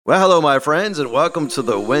Well, hello, my friends, and welcome to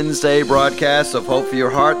the Wednesday broadcast of Hope for Your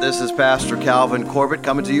Heart. This is Pastor Calvin Corbett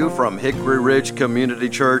coming to you from Hickory Ridge Community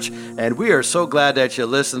Church, and we are so glad that you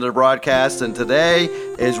listen to the broadcast. And today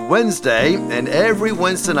is Wednesday, and every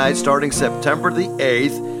Wednesday night starting September the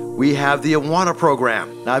 8th, we have the Awana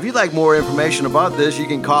program. Now, if you'd like more information about this, you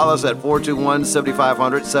can call us at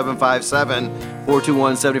 421-7500,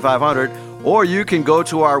 757-421-7500, or you can go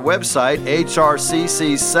to our website,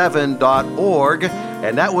 hrcc7.org,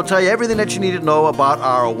 and that will tell you everything that you need to know about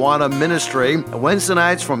our Awana ministry. Wednesday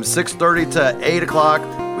nights from 6:30 to 8 o'clock.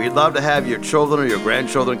 We'd love to have your children or your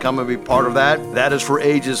grandchildren come and be part of that. That is for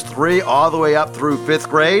ages 3 all the way up through 5th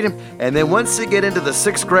grade. And then once they get into the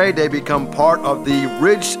 6th grade, they become part of the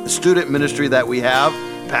Ridge student ministry that we have.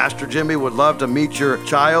 Pastor Jimmy would love to meet your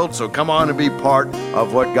child, so come on and be part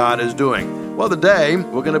of what God is doing. Well, today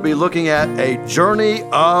we're going to be looking at a journey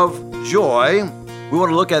of joy. We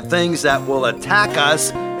want to look at things that will attack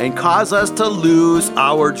us and cause us to lose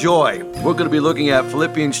our joy. We're going to be looking at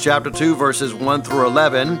Philippians chapter 2, verses 1 through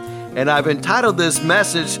 11, and I've entitled this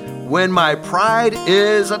message, When My Pride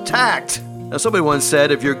is Attacked. Now, somebody once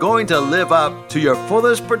said, if you're going to live up to your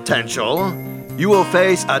fullest potential, you will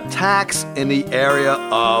face attacks in the area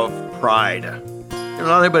of pride.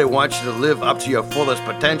 Not everybody wants you to live up to your fullest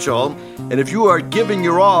potential, and if you are giving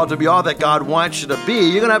your all to be all that God wants you to be,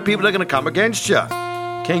 you're going to have people that are going to come against you.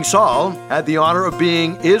 King Saul had the honor of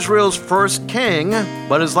being Israel's first king,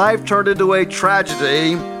 but his life turned into a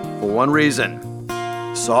tragedy for one reason.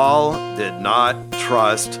 Saul did not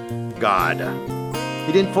trust God.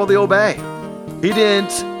 He didn't fully obey. He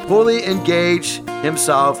didn't fully engage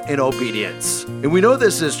himself in obedience. And we know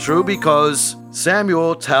this is true because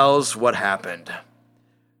Samuel tells what happened.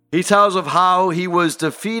 He tells of how he was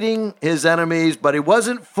defeating his enemies, but he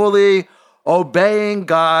wasn't fully obeying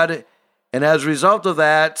God. And as a result of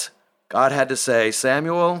that, God had to say,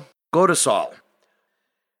 Samuel, go to Saul.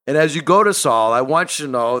 And as you go to Saul, I want you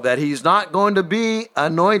to know that he's not going to be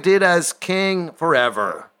anointed as king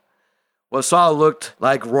forever. Well, Saul looked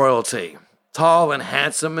like royalty, tall and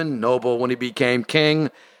handsome and noble when he became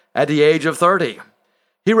king at the age of 30.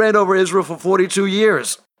 He reigned over Israel for 42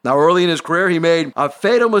 years. Now, early in his career, he made a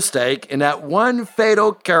fatal mistake, and that one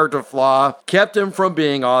fatal character flaw kept him from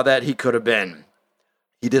being all that he could have been.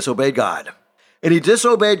 He disobeyed God. And he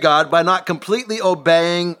disobeyed God by not completely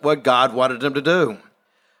obeying what God wanted him to do.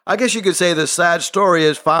 I guess you could say the sad story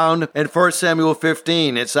is found in 1 Samuel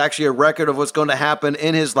 15. It's actually a record of what's going to happen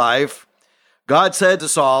in his life. God said to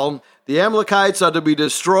Saul, the Amalekites are to be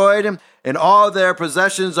destroyed, and all their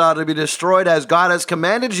possessions are to be destroyed as God has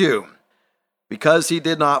commanded you, because he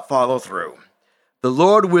did not follow through. The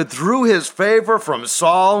Lord withdrew his favor from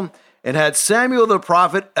Saul and had Samuel the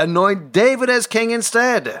prophet anoint David as king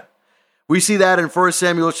instead. We see that in 1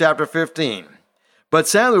 Samuel chapter 15. But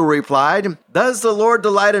Samuel replied, does the Lord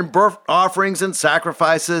delight in burnt offerings and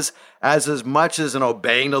sacrifices as much as in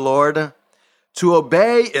obeying the Lord? To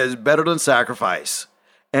obey is better than sacrifice,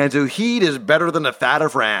 and to heed is better than the fat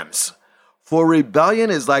of rams. For rebellion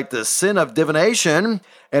is like the sin of divination,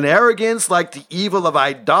 and arrogance like the evil of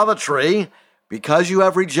idolatry. Because you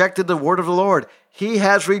have rejected the word of the Lord, he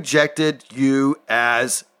has rejected you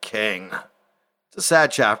as king. It's a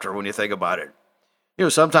sad chapter when you think about it.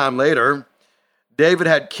 Sometime later, David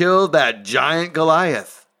had killed that giant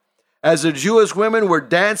Goliath. As the Jewish women were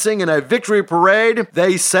dancing in a victory parade,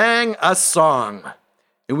 they sang a song.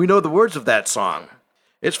 And we know the words of that song.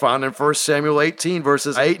 It's found in 1 Samuel 18,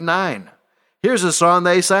 verses 8 and 9. Here's a song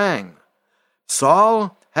they sang.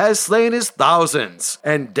 Saul has slain his thousands,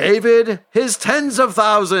 and David his tens of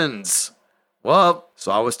thousands. Well,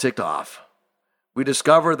 Saul was ticked off. We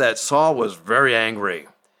discover that Saul was very angry.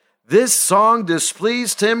 This song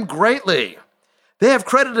displeased him greatly. They have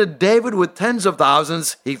credited David with tens of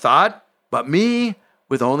thousands, he thought, but me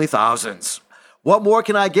with only thousands. What more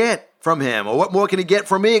can I get from him, or what more can he get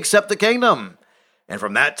from me except the kingdom? And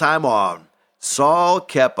from that time on, Saul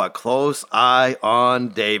kept a close eye on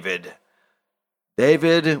David.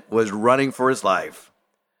 David was running for his life.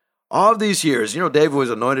 All of these years, David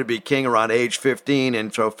was anointed to be king around age 15,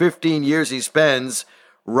 and so 15 years he spends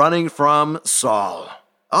running from Saul.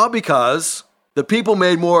 All because the people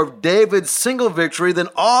made more of David's single victory than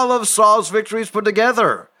all of Saul's victories put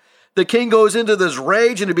together. The king goes into this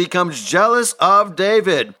rage and he becomes jealous of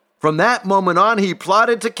David. From that moment on, he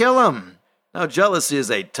plotted to kill him. Now, jealousy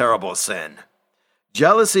is a terrible sin.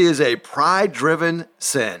 Jealousy is a pride-driven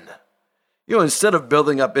sin. Instead of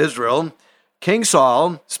building up Israel, King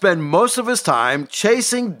Saul spent most of his time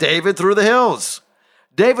chasing David through the hills.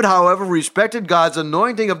 David, however, respected God's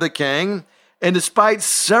anointing of the king, and despite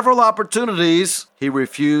several opportunities, he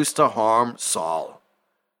refused to harm Saul.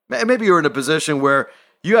 Maybe you're in a position where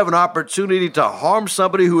you have an opportunity to harm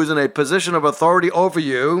somebody who is in a position of authority over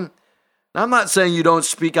you. Now, I'm not saying you don't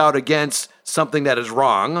speak out against something that is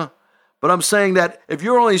wrong, but I'm saying that if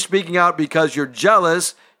you're only speaking out because you're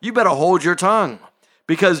jealous, you better hold your tongue.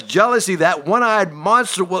 Because jealousy, that one-eyed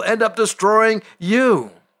monster, will end up destroying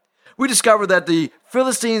you. We discovered that the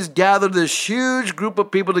Philistines gathered this huge group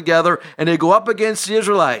of people together and they go up against the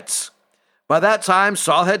Israelites. By that time,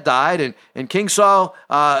 Saul had died, and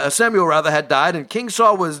Samuel had died, and King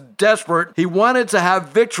Saul was desperate. He wanted to have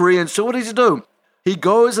victory, and so what does he do? He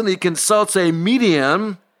goes and he consults a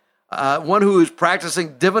medium, one who is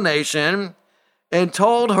practicing divination, and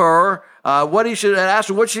told her what he should, and asked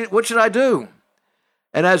her, what should I do?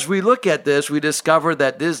 And as we look at this, we discover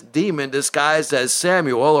that this demon, disguised as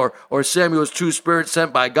Samuel, or Samuel's true spirit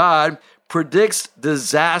sent by God, predicts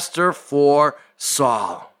disaster for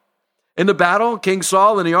Saul. In the battle, King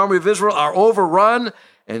Saul and the army of Israel are overrun,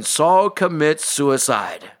 and Saul commits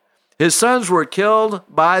suicide. His sons were killed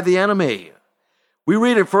by the enemy. We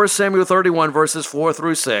read in 1 Samuel 31, verses 4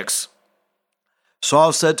 through 6,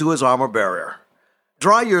 Saul said to his armor bearer,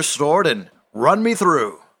 "Draw your sword and run me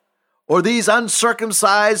through, or these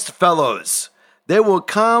uncircumcised fellows, they will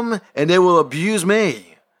come and they will abuse me."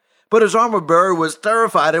 But his armor bearer was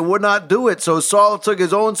terrified and would not do it. So Saul took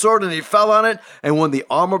his own sword and he fell on it. And when the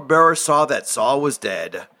armor bearer saw that Saul was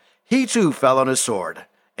dead, he too fell on his sword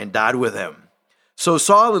and died with him. So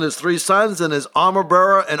Saul and his 3 sons and his armor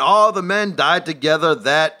bearer and all the men died together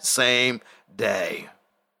that same day.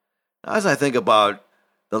 Now, as I think about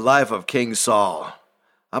the life of King Saul,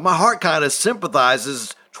 my heart kind of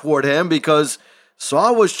sympathizes toward him because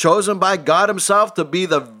Saul was chosen by God himself to be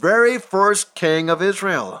the very first king of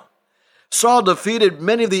Israel. Saul defeated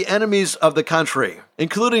many of the enemies of the country,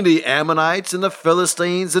 including the Ammonites and the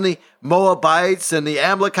Philistines and the Moabites and the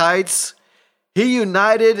Amalekites. He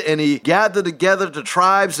united and he gathered together the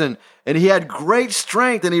tribes, and he had great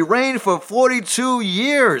strength, and he reigned for 42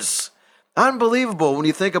 years. Unbelievable when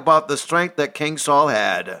you think about the strength that King Saul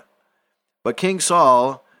had. But King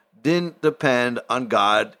Saul didn't depend on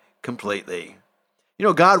God completely.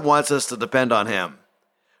 God wants us to depend on him.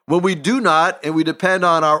 When we do not, and we depend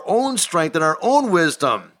on our own strength and our own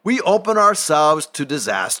wisdom, we open ourselves to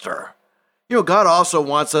disaster. God also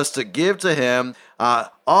wants us to give to him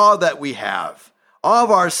all that we have, all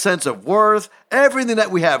of our sense of worth, everything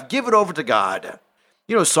that we have, give it over to God.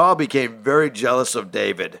 Saul became very jealous of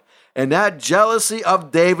David, and that jealousy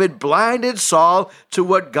of David blinded Saul to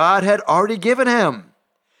what God had already given him.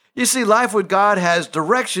 You see, life with God has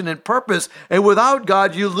direction and purpose, and without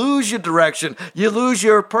God, you lose your direction. You lose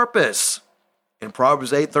your purpose. In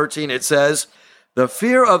Proverbs 8:13, it says, "The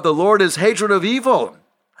fear of the Lord is hatred of evil,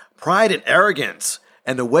 pride and arrogance,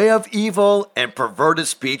 and the way of evil and perverted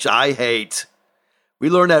speech I hate." We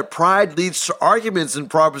learn that pride leads to arguments in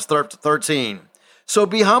Proverbs 13. So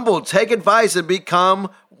be humble, take advice, and become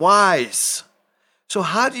wise. So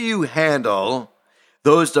how do you handle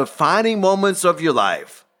those defining moments of your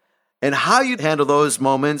life? And how you handle those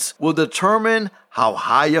moments will determine how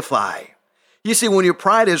high you fly. You see, when your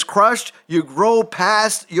pride is crushed, you grow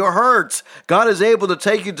past your hurts. God is able to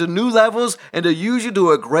take you to new levels and to use you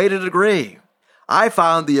to a greater degree. I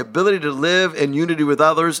found the ability to live in unity with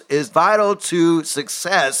others is vital to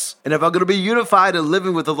success. And if I'm going to be unified in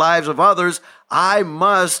living with the lives of others, I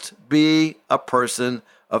must be a person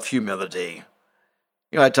of humility.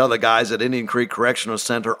 I tell the guys at Indian Creek Correctional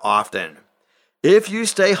Center often, if you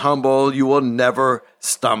stay humble, you will never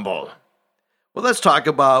stumble. Well, let's talk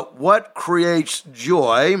about what creates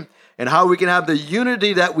joy and how we can have the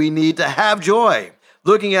unity that we need to have joy.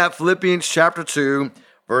 Looking at Philippians chapter 2,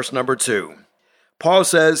 verse number 2. Paul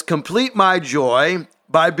says, "Complete my joy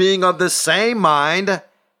by being of the same mind,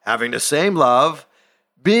 having the same love,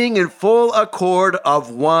 being in full accord of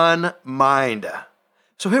one mind."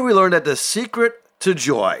 So here we learn that the secret to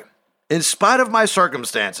joy, in spite of my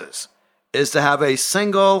circumstances, is to have a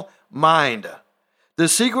single mind. The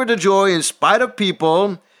secret to joy, in spite of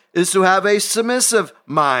people, is to have a submissive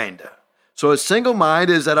mind. So a single mind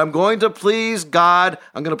is that I'm going to please God,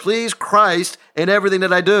 I'm going to please Christ in everything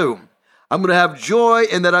that I do. I'm going to have joy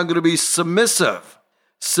in that I'm going to be submissive,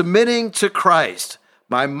 submitting to Christ.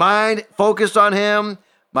 My mind focused on him,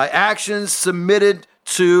 my actions submitted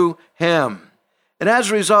to him. And as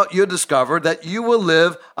a result, you'll discover that you will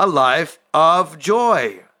live a life of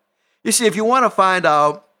joy. You see, if you want to find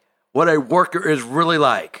out what a worker is really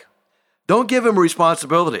like, don't give him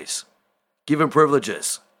responsibilities. Give him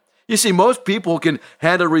privileges. You see, most people can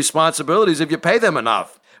handle responsibilities if you pay them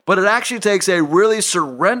enough, but it actually takes a really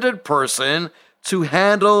surrendered person to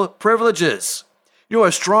handle privileges.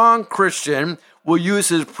 A strong Christian will use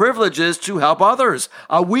his privileges to help others.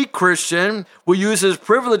 A weak Christian will use his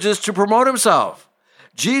privileges to promote himself.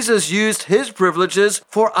 Jesus used his privileges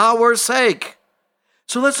for our sake.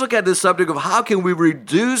 So let's look at this subject of how can we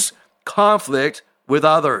reduce conflict with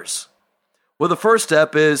others. Well, the first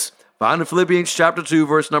step is found in Philippians chapter 2,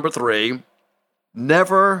 verse number 3.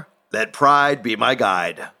 Never let pride be my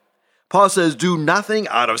guide. Paul says, do nothing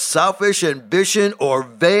out of selfish ambition or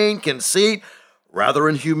vain conceit, rather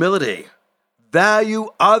in humility. Value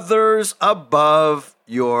others above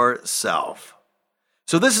yourself.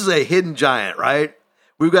 So this is a hidden giant, right?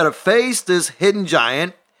 We've got to face this hidden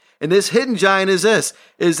giant. And this hidden giant is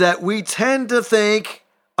that we tend to think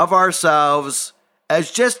of ourselves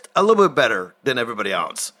as just a little bit better than everybody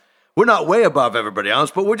else. We're not way above everybody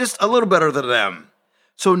else, but we're just a little better than them.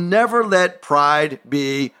 So never let pride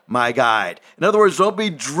be my guide. In other words, don't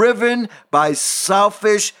be driven by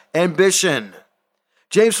selfish ambition.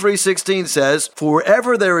 James 3:16 says, for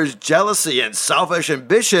wherever there is jealousy and selfish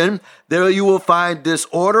ambition, there you will find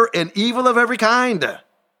disorder and evil of every kind.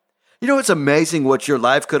 You know, it's amazing what your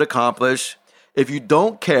life could accomplish if you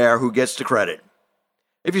don't care who gets the credit.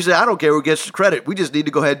 If you say, I don't care who gets the credit, we just need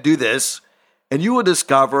to go ahead and do this, and you will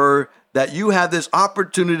discover that you have this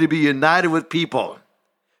opportunity to be united with people.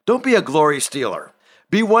 Don't be a glory stealer.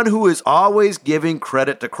 Be one who is always giving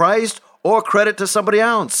credit to Christ or credit to somebody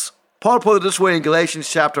else. Paul put it this way in Galatians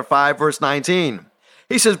chapter 5, verse 19.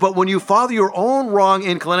 He says, but when you follow your own wrong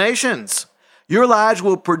inclinations, your lives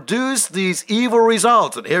will produce these evil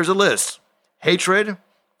results. And here's a list: hatred,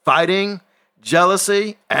 fighting,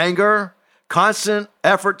 jealousy, anger, constant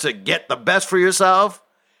effort to get the best for yourself,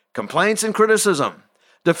 complaints and criticism,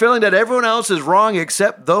 the feeling that everyone else is wrong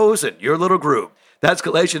except those in your little group. That's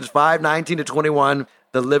Galatians 5:19-21,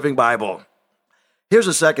 the Living Bible. Here's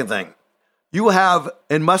the second thing. You have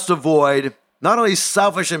and must avoid not only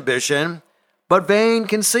selfish ambition, but vain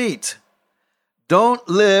conceit. Don't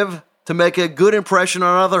live to make a good impression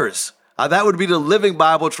on others. That would be the Living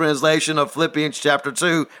Bible translation of Philippians chapter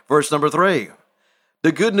 2, verse number 3.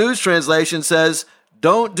 The Good News translation says,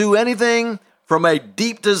 don't do anything from a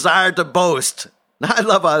deep desire to boast. Now, I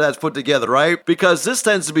love how that's put together, right? Because this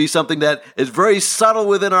tends to be something that is very subtle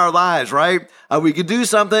within our lives, right? We can do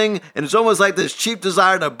something, and it's almost like this cheap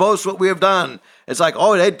desire to boast what we have done. It's like,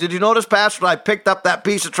 oh, hey, did you notice, Pastor, I picked up that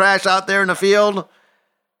piece of trash out there in the field?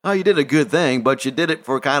 Oh, you did a good thing, but you did it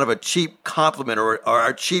for kind of a cheap compliment or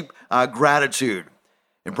a cheap gratitude.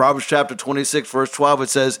 In Proverbs chapter 26, verse 12, it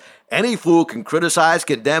says, any fool can criticize,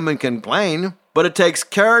 condemn, and complain, but it takes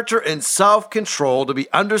character and self-control to be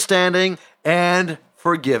understanding and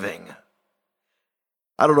forgiving.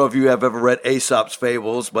 I don't know if you have ever read Aesop's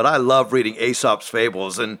Fables, but I love reading Aesop's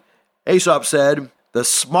Fables. And Aesop said, the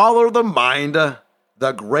smaller the mind,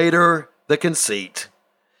 the greater the conceit.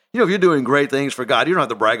 You know, if you're doing great things for God, you don't have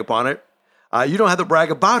to brag upon it. You don't have to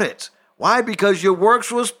brag about it. Why? Because your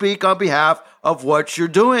works will speak on behalf of what you're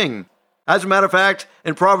doing. As a matter of fact,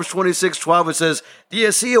 in Proverbs 26:12, it says, do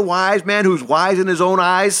you see a wise man who's wise in his own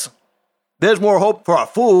eyes? There's more hope for a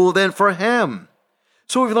fool than for him.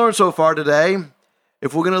 So we've learned so far today,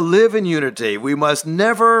 if we're going to live in unity, we must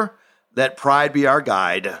never let pride be our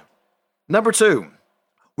guide. Number 2,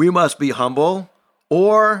 we must be humble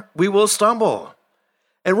or we will stumble.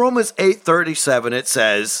 In Romans 8:37, it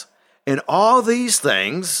says, in all these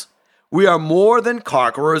things, we are more than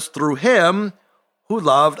conquerors through him who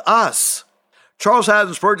loved us. Charles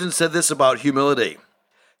Haddon Spurgeon said this about humility.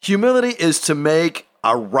 Humility is to make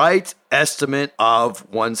a right estimate of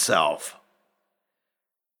oneself.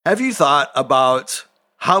 Have you thought about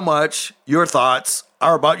how much your thoughts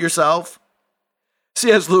are about yourself?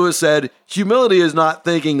 C.S. Lewis said, humility is not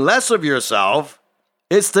thinking less of yourself,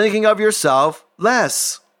 it's thinking of yourself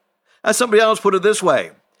less. As somebody else put it this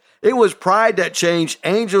way, it was pride that changed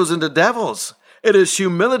angels into devils. It is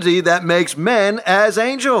humility that makes men as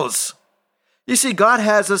angels. You see, God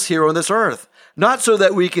has us here on this earth, not so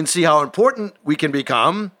that we can see how important we can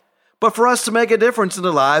become, but for us to make a difference in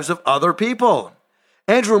the lives of other people.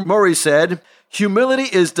 Andrew Murray said, humility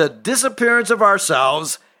is the disappearance of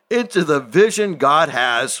ourselves into the vision God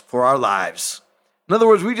has for our lives. In other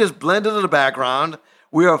words, we just blend into the background.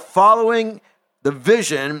 We are following the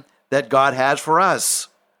vision that God has for us.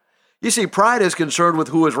 You see, pride is concerned with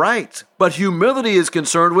who is right, but humility is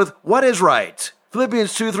concerned with what is right.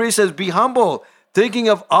 Philippians 2:3 says, be humble, thinking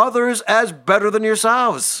of others as better than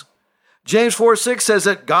yourselves. James 4:6 says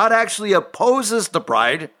that God actually opposes the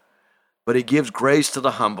pride, but he gives grace to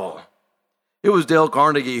the humble. It was Dale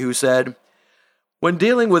Carnegie who said, when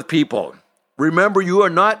dealing with people, remember you are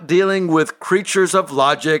not dealing with creatures of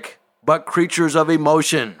logic, but creatures of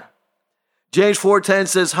emotion. James 4:10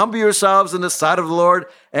 says, humble yourselves in the sight of the Lord,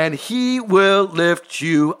 and he will lift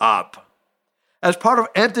you up. As part of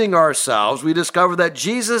emptying ourselves, we discover that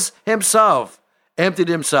Jesus himself emptied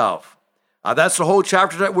himself. That's the whole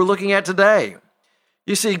chapter that we're looking at today.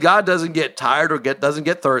 You see, God doesn't get tired or doesn't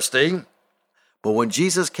get thirsty. But when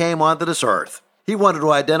Jesus came onto this earth, he wanted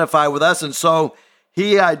to identify with us, and so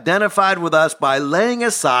he identified with us by laying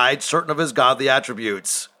aside certain of his godly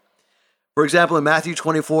attributes. For example, in Matthew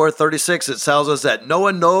 24:36, it tells us that no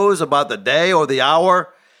one knows about the day or the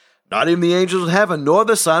hour, not even the angels in heaven, nor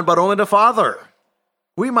the Son, but only the Father.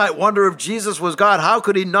 We might wonder if Jesus was God, how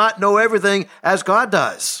could he not know everything as God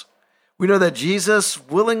does? We know that Jesus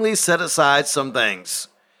willingly set aside some things.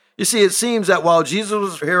 You see, it seems that while Jesus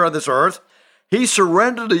was here on this earth, he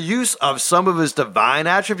surrendered the use of some of his divine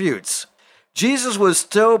attributes. Jesus was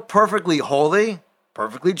still perfectly holy,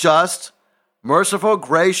 perfectly just, merciful,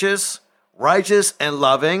 gracious, righteous, and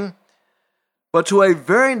loving. But to a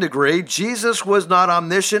varying degree, Jesus was not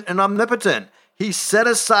omniscient and omnipotent. He set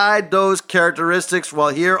aside those characteristics while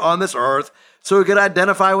here on this earth so he could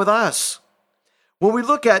identify with us. When we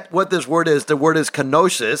look at what this word is, the word is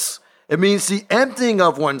kenosis. It means the emptying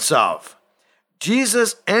of oneself.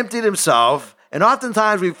 Jesus emptied himself, and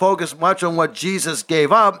oftentimes we focus much on what Jesus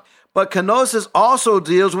gave up, but kenosis also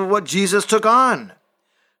deals with what Jesus took on.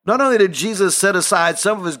 Not only did Jesus set aside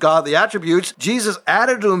some of his godly attributes, Jesus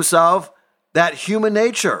added to himself that human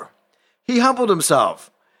nature. He humbled himself.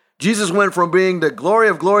 Jesus went from being the glory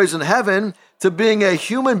of glories in heaven to being a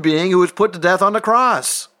human being who was put to death on the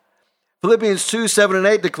cross. Philippians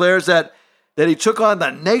 2:7-8 declares that he took on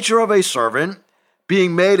the nature of a servant,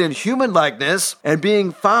 being made in human likeness, and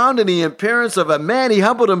being found in the appearance of a man, he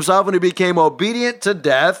humbled himself and he became obedient to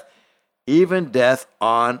death, even death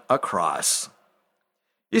on a cross.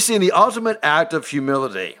 You see, in the ultimate act of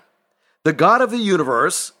humility, the God of the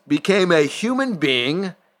universe became a human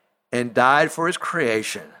being and died for his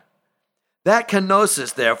creation. That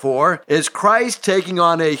kenosis, therefore, is Christ taking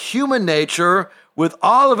on a human nature with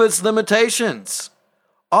all of its limitations.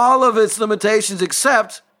 All of its limitations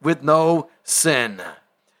except with no sin.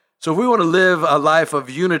 So if we want to live a life of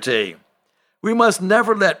unity, we must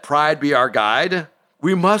never let pride be our guide.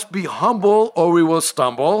 We must be humble or we will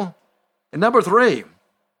stumble. And number 3,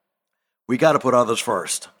 we got to put others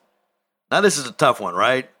first. Now this is a tough one,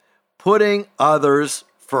 right? Putting others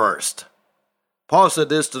first. Paul said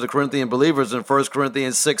this to the Corinthian believers in 1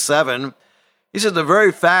 Corinthians 6:7. He said, the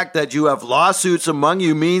very fact that you have lawsuits among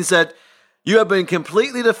you means that you have been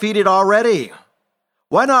completely defeated already.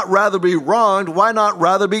 Why not rather be wronged? Why not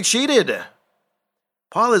rather be cheated?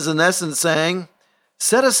 Paul is in essence saying,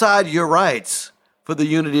 set aside your rights for the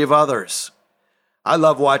unity of others. I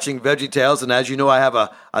love watching VeggieTales, and as you know, I have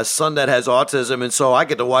a son that has autism, and so I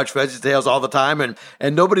get to watch VeggieTales all the time,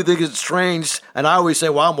 and nobody thinks it's strange, and I always say,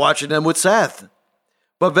 well, I'm watching them with Seth.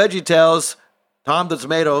 But VeggieTales, Tom the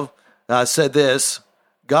Tomato, said this,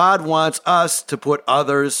 God wants us to put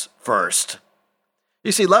others first.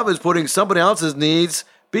 You see, love is putting somebody else's needs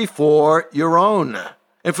before your own.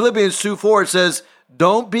 In Philippians 2:4, it says,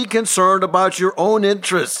 don't be concerned about your own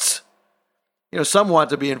interests. You know, some want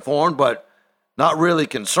to be informed, but not really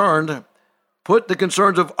concerned. Put the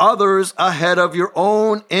concerns of others ahead of your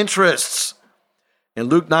own interests. In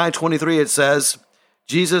Luke 9:23, it says,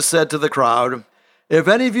 Jesus said to the crowd, if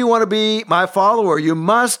any of you want to be my follower, you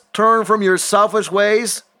must turn from your selfish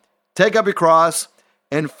ways, take up your cross,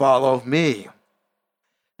 and follow me.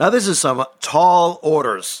 Now, this is some tall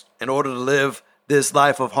orders in order to live this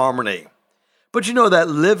life of harmony. But you know that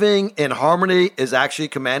living in harmony is actually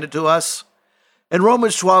commanded to us. In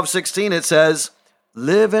Romans 12:16, it says,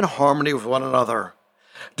 live in harmony with one another.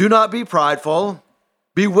 Do not be prideful.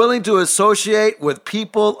 Be willing to associate with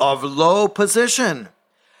people of low position.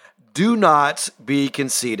 Do not be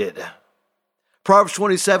conceited. Proverbs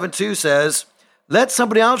 27:2 says, let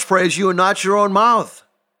somebody else praise you and not your own mouth.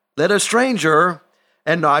 Let a stranger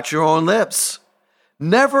and not your own lips.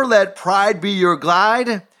 Never let pride be your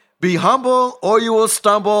guide. Be humble or you will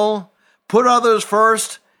stumble. Put others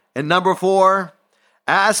first. And number 4,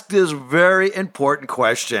 ask this very important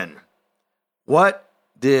question. What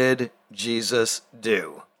did Jesus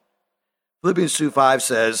do? Philippians 2:5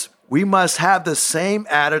 says, we must have the same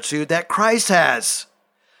attitude that Christ has.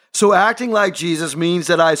 So acting like Jesus means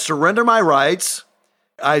that I surrender my rights.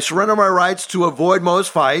 I surrender my rights to avoid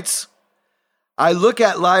most fights. I look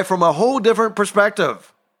at life from a whole different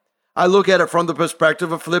perspective. I look at it from the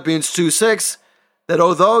perspective of Philippians 2:6, that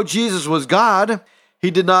although Jesus was God, he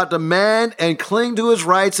did not demand and cling to his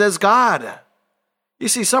rights as God. You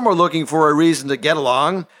see, some are looking for a reason to get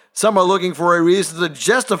along. Some are looking for a reason to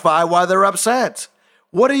justify why they're upset.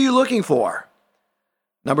 What are you looking for?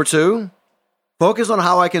 Number 2, focus on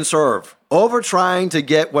how I can serve, over trying to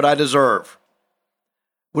get what I deserve.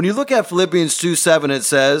 When you look at Philippians 2:7, it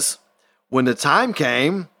says, when the time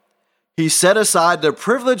came, he set aside the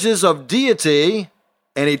privileges of deity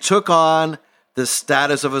and he took on the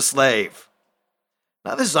status of a slave.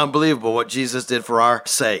 Now, this is unbelievable what Jesus did for our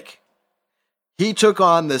sake. He took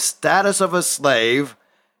on the status of a slave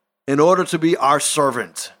in order to be our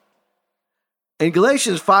servant. In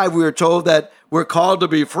Galatians 5, we are told that we're called to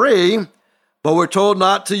be free, but we're told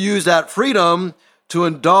not to use that freedom to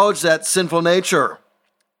indulge that sinful nature.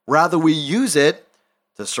 Rather, we use it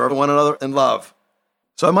to serve one another in love.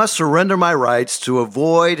 So I must surrender my rights to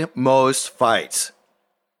avoid most fights.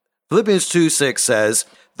 Philippians 2:6 says,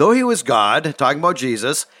 though he was God, talking about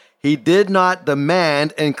Jesus, he did not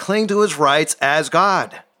demand and cling to his rights as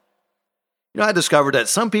God. I discovered that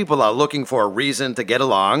some people are looking for a reason to get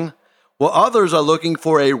along, while others are looking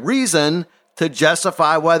for a reason to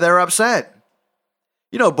justify why they're upset.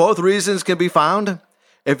 Both reasons can be found.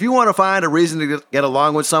 If you want to find a reason to get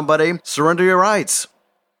along with somebody, surrender your rights.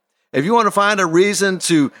 If you want to find a reason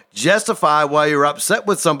to justify why you're upset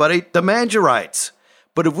with somebody, demand your rights.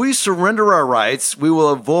 But if we surrender our rights, we will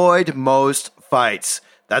avoid most fights.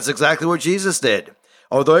 That's exactly what Jesus did.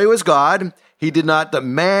 Although he was God, he did not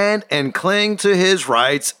demand and cling to his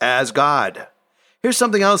rights as God. Here's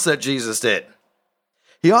something else that Jesus did.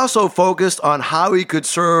 He also focused on how he could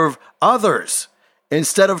serve others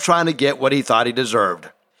instead of trying to get what he thought he deserved.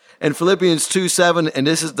 In Philippians 2:7, and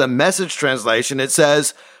this is the Message translation, it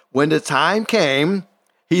says, when the time came,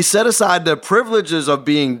 he set aside the privileges of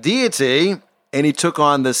being deity and he took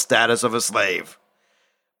on the status of a slave.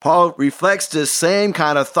 Paul reflects this same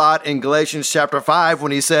kind of thought in Galatians chapter 5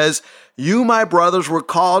 when he says, you, my brothers, were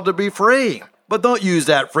called to be free, but don't use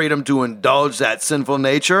that freedom to indulge that sinful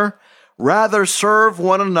nature. Rather, serve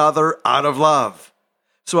one another out of love.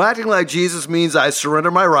 So acting like Jesus means I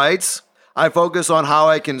surrender my rights. I focus on how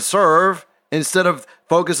I can serve instead of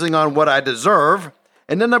focusing on what I deserve.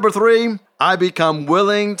 And then number 3, I become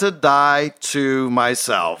willing to die to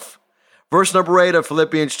myself. Verse number 8 of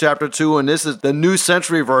Philippians chapter 2, and this is the New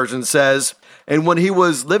Century Version, says, and when he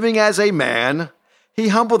was living as a man, he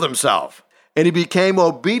humbled himself, and he became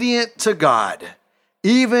obedient to God,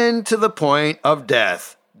 even to the point of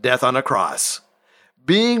death on a cross.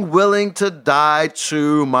 Being willing to die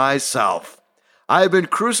to myself. I have been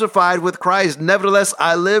crucified with Christ. Nevertheless,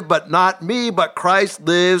 I live, but not me, but Christ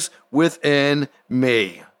lives within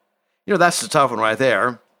me. That's the tough one right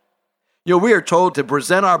there. We are told to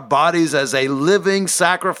present our bodies as a living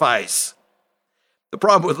sacrifice. The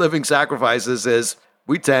problem with living sacrifices is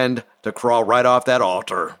we tend to crawl right off that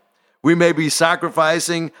altar. We may be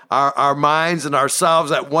sacrificing our minds and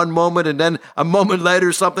ourselves at one moment, and then a moment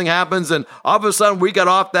later something happens, and all of a sudden we got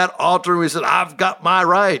off that altar and we said, I've got my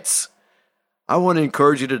rights. I want to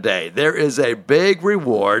encourage you today. There is a big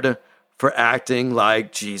reward for acting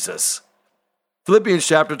like Jesus. Philippians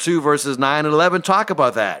chapter 2, verses 9 and 11 talk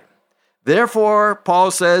about that. Therefore,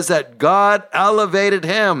 Paul says that God elevated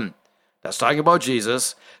him, that's talking about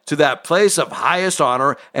Jesus, to that place of highest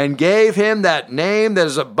honor and gave him that name that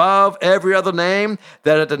is above every other name,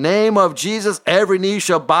 that at the name of Jesus every knee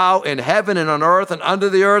shall bow in heaven and on earth and under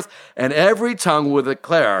the earth, and every tongue will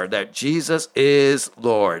declare that Jesus is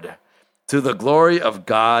Lord, to the glory of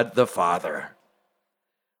God the Father.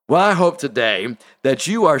 Well, I hope today that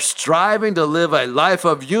you are striving to live a life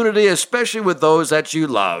of unity, especially with those that you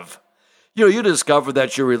love. You discover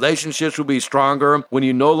that your relationships will be stronger when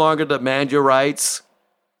you no longer demand your rights.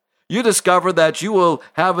 You discover that you will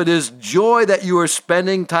have this joy that you are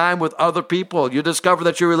spending time with other people. You discover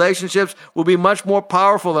that your relationships will be much more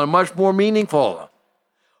powerful and much more meaningful.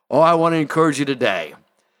 Oh, I want to encourage you today.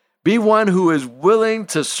 Be one who is willing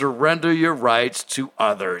to surrender your rights to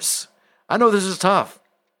others. I know this is tough.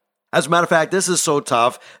 As a matter of fact, this is so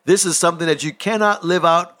tough. This is something that you cannot live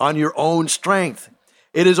out on your own strength.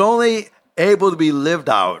 It is only able to be lived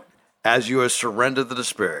out as you are surrendered to the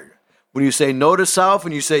Spirit. When you say no to self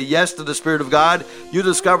and you say yes to the Spirit of God, you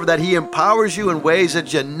discover that He empowers you in ways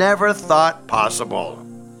that you never thought possible.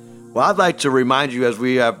 Well, I'd like to remind you as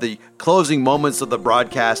we have the closing moments of the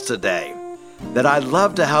broadcast today that I'd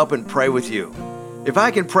love to help and pray with you. If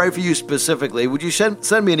I can pray for you specifically, would you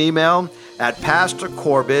send me an email at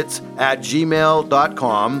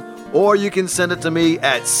pastorcorbett@gmail.com, or you can send it to me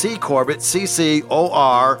at ccorbett,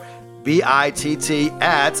 CCORBITT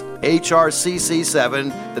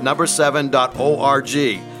 @HRCC7, the number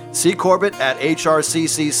 7.org.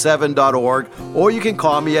 ccorbett@hrcc7.org, or you can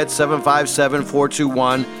call me at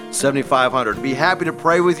 757-421-7500. Be happy to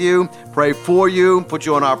pray with you, pray for you, put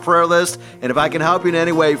you on our prayer list, and if I can help you in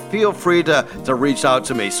any way, feel free to reach out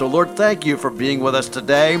to me. So Lord, thank you for being with us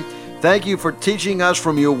today. Thank you for teaching us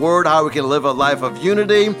from your word how we can live a life of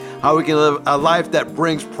unity, how we can live a life that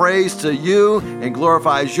brings praise to you and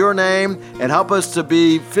glorifies your name, and help us to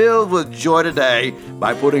be filled with joy today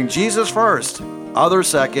by putting Jesus first, others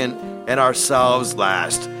second, and ourselves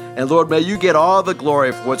last. And Lord, may you get all the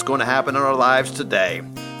glory for what's going to happen in our lives today.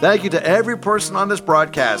 Thank you to every person on this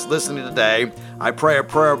broadcast listening today. I pray a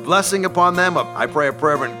prayer of blessing upon them. I pray a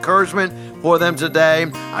prayer of encouragement for them today.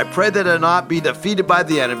 I pray that they'll not be defeated by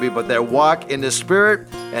the enemy, but they'll walk in the Spirit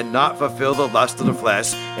and not fulfill the lust of the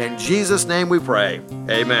flesh. In Jesus' name we pray.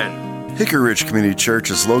 Amen. Hickory Ridge Community Church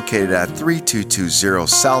is located at 3220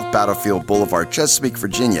 South Battlefield Boulevard, Chesapeake,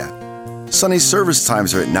 Virginia. Sunday service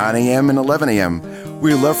times are at 9 a.m. and 11 a.m.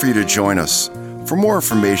 We'd love for you to join us. For more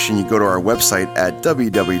information, you go to our website at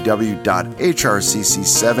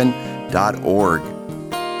www.hrcc7.org.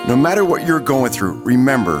 No matter what you're going through,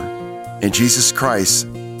 remember, in Jesus Christ,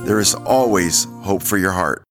 there is always hope for your heart.